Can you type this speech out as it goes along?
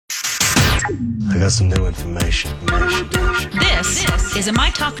I got some new information. This is a My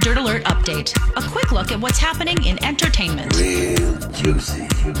Talk Dirt Alert update. A quick look at what's happening in entertainment. Real juicy.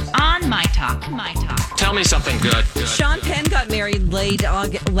 On My Talk. Tell me something good. Sean Penn got married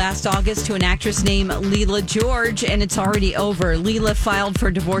last August to an actress named Leela George, and it's already over. Leela filed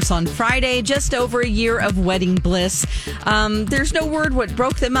for divorce on Friday, just over a year of wedding bliss. There's no word what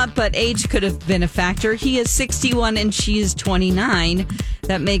broke them up, but age could have been a factor. He is 61 and she is 29.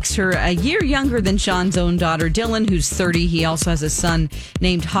 That makes her a year younger than Sean's own daughter, Dylan, who's 30. He also has a son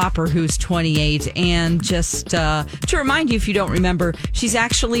named Hopper, who's 28. And just to remind you, if you don't remember, she's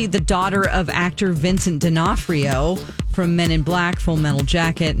actually the daughter of actor Vincent D'Onofrio from Men in Black, Full Metal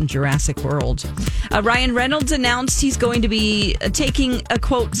Jacket, and Jurassic World. Ryan Reynolds announced he's going to be taking a,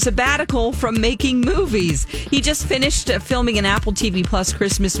 quote, sabbatical from making movies. He just finished filming an Apple TV Plus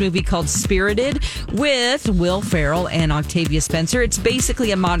Christmas movie called Spirited with Will Ferrell and Octavia Spencer. It's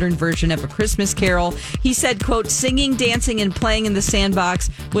basically a modern version of A Christmas Carol. He said, quote, singing, dancing, and playing in the sandbox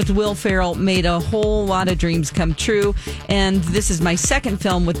with Will Ferrell made a whole lot of dreams come true. And this is my second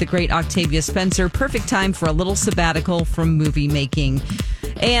film with the great Octavia Spencer. Perfect time for a little sabbatical from movie making.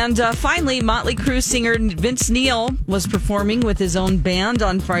 And finally, Motley Crue singer Vince Neil was performing with his own band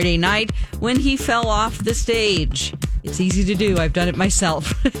on Friday night when he fell off the stage. It's easy to do. I've done it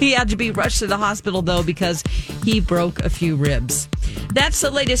myself. He had to be rushed to the hospital, though, because he broke a few ribs. That's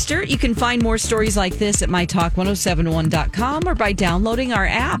the latest dirt. You can find more stories like this at mytalk1071.com or by downloading our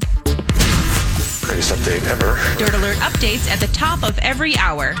app. Greatest update ever. Dirt Alert updates at the top of every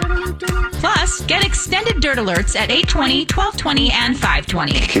hour. Plus, get extended Dirt Alerts at 8:20, 12:20, and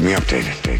 5:20. Keep me updated.